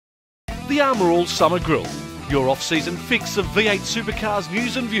the Armour All Summer Grill, your off-season fix of V8 Supercars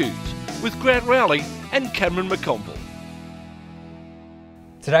news and views, with Grant Rowley and Cameron McConville.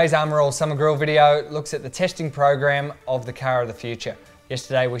 Today's Armour All Summer Grill video looks at the testing program of the car of the future.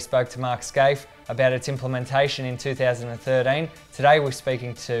 Yesterday we spoke to Mark Skaife about its implementation in 2013. Today we're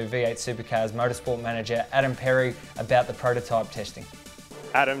speaking to V8 Supercars Motorsport Manager Adam Perry about the prototype testing.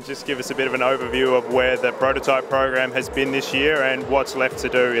 Adam, just give us a bit of an overview of where the prototype program has been this year and what's left to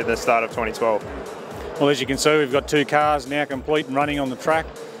do at the start of 2012. Well, as you can see, we've got 2 cars now complete and running on the track.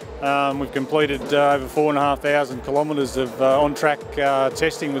 We've completed over 4,500 kilometres of on-track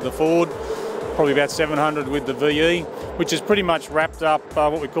testing with the Ford, probably about 700 with the VE, which has pretty much wrapped up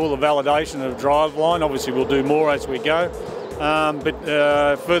what we call the validation of driveline. Obviously we'll do more as we go, but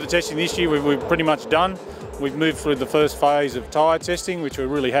further testing this year we've pretty much done. We've moved through the first phase of tyre testing, which we're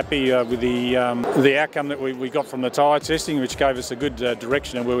really happy with the outcome that we got from the tyre testing, which gave us a good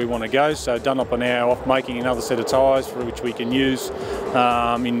direction of where we want to go. So Dunlop are now off making another set of tyres for which we can use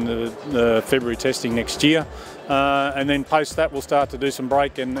in the February testing next year. And then post that we'll start to do some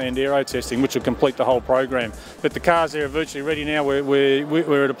brake and aero testing, which will complete the whole program. But the cars there are virtually ready now.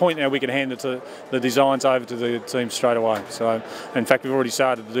 We're at a point now we can hand the designs over to the team straight away. So in fact we've already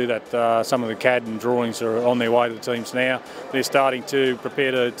started to do that. Some of the CAD and drawings are on their way to the teams now. They're starting to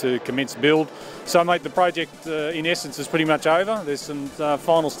prepare to commence build. So mate, the project in essence is pretty much over. There's some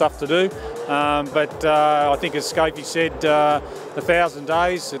final stuff to do, but I think as Skaife said, 1,000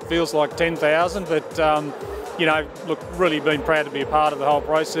 days, it feels like 10,000, but you know, look, really been proud to be a part of the whole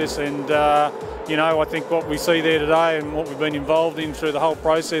process, and you know, I think what we see there today and what we've been involved in through the whole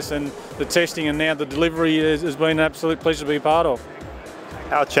process and the testing and now the delivery has been an absolute pleasure to be a part of.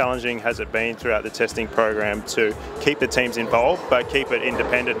 How challenging has it been throughout the testing program to keep the teams involved but keep it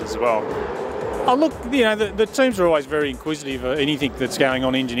independent as well? Oh look, you know, the teams are always very inquisitive of anything that's going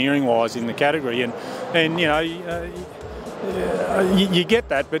on engineering-wise in the category, and you know, you get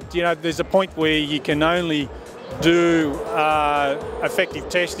that, but you know, there's a point where you can only do effective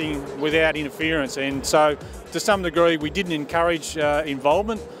testing without interference, and so to some degree we didn't encourage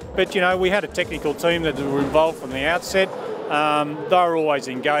involvement, but you know, we had a technical team that were involved from the outset. They were always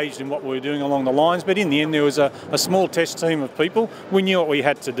engaged in what we were doing along the lines, but in the end there was a small test team of people. We knew what we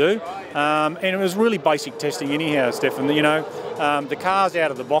had to do, and it was really basic testing anyhow, Stefan. You know, the cars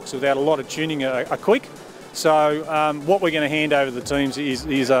out of the box without a lot of tuning are quick, so what we're going to hand over to the teams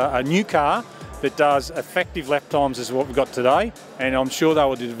is a new car that does effective lap times as what we've got today, and I'm sure they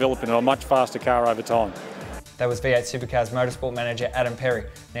will develop into a much faster car over time. That was V8 Supercars Motorsport Manager Adam Perry.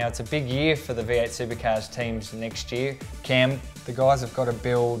 Now it's a big year for the V8 Supercars teams next year. Cam, the guys have got to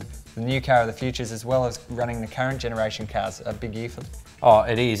build the new car of the futures as well as running the current generation cars. A big year for them. Oh,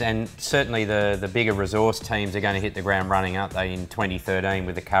 it is, and certainly the bigger resource teams are going to hit the ground running, aren't they, in 2013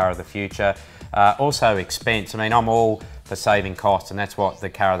 with the car of the future. Also expense. I mean, I'm all for saving costs, and that's what the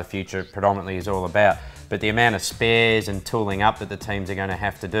car of the future predominantly is all about. But the amount of spares and tooling up that the teams are going to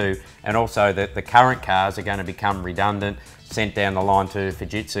have to do, and also that the current cars are going to become redundant, sent down the line to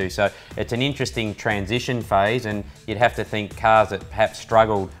Fujitsu. So it's an interesting transition phase, and you'd have to think cars that perhaps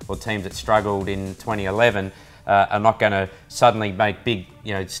struggled, or teams that struggled in 2011, are not going to suddenly make big,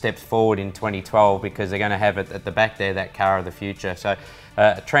 you know, steps forward in 2012 because they're going to have it at the back there, that car of the future. So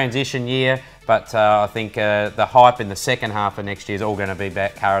a transition year, but I think the hype in the second half of next year is all going to be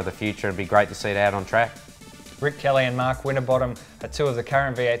about car of the future. It'd be great to see it out on track. Rick Kelly and Mark Winterbottom are 2 of the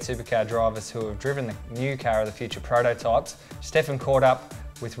current V8 Supercar drivers who have driven the new car of the future prototypes. Stefan caught up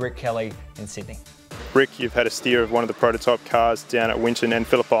with Rick Kelly in Sydney. Rick, you've had a steer of one of the prototype cars down at Winton and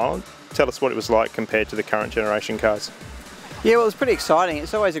Phillip Island. Tell us what it was like compared to the current generation cars. Yeah, well, it was pretty exciting.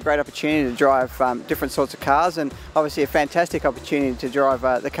 It's always a great opportunity to drive different sorts of cars, and obviously a fantastic opportunity to drive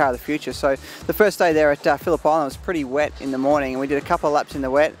the car of the future. So the first day there at Phillip Island was pretty wet in the morning, and we did a couple of laps in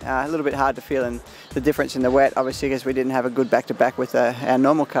the wet. A little bit hard to feel the difference in the wet, obviously, because we didn't have a good back-to-back with our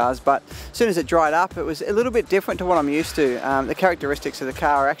normal cars. But as soon as it dried up, it was a little bit different to what I'm used to. The characteristics of the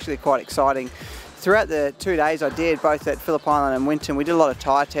car are actually quite exciting. Throughout the 2 days I did, both at Phillip Island and Winton, we did a lot of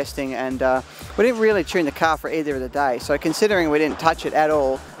tyre testing, and we didn't really tune the car for either of the days. So considering we didn't touch it at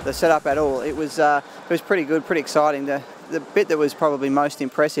all, the setup at all, it was pretty good, pretty exciting. The bit that was probably most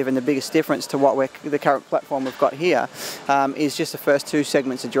impressive and the biggest difference to what the current platform we've got here is just the first 2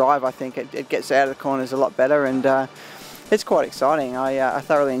 segments of drive. I think it gets out of the corners a lot better, and it's quite exciting. I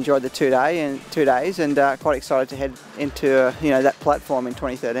thoroughly enjoyed the 2 days, and quite excited to head into that platform in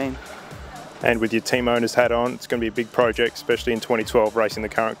 2013. And with your team owner's hat on, it's going to be a big project, especially in 2012, racing the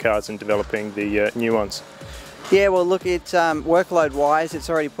current cars and developing the new ones. Yeah, well look, it's workload wise, it's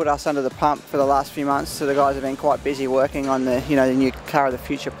already put us under the pump for the last few months, so the guys have been quite busy working on the new Car of the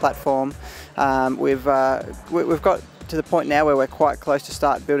Future platform. We've got to the point now where we're quite close to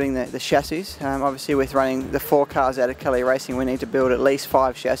start building the chassis. Obviously with running the 4 cars out of Kelly Racing, we need to build at least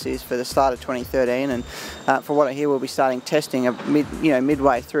 5 chassis for the start of 2013, and for what I hear we'll be starting testing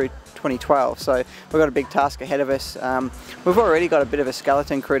midway through 2012, so we've got a big task ahead of us. We've already got a bit of a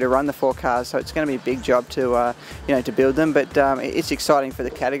skeleton crew to run the 4 cars, so it's going to be a big job to to build them, but it's exciting for the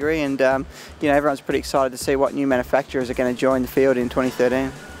category, and everyone's pretty excited to see what new manufacturers are going to join the field in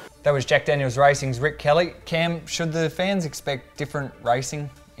 2013. That was Jack Daniels Racing's Rick Kelly. Cam, should the fans expect different racing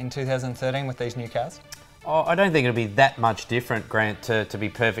in 2013 with these new cars? Oh, I don't think it'll be that much different, Grant, to be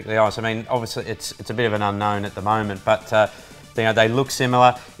perfectly honest. I mean, obviously it's a bit of an unknown at the moment, but they look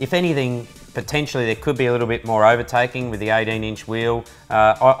similar. If anything, potentially there could be a little bit more overtaking with the 18-inch wheel.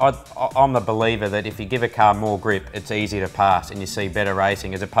 I'm a believer that if you give a car more grip, it's easier to pass and you see better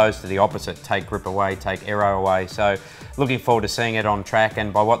racing, as opposed to the opposite, take grip away, take aero away. So looking forward to seeing it on track,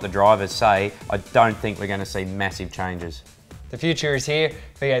 and by what the drivers say, I don't think we're going to see massive changes. The future is here.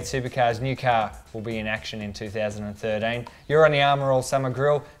 V8 Supercars' new car will be in action in 2013. You're on the Armour All Summer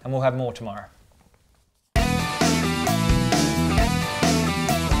Grill, and we'll have more tomorrow.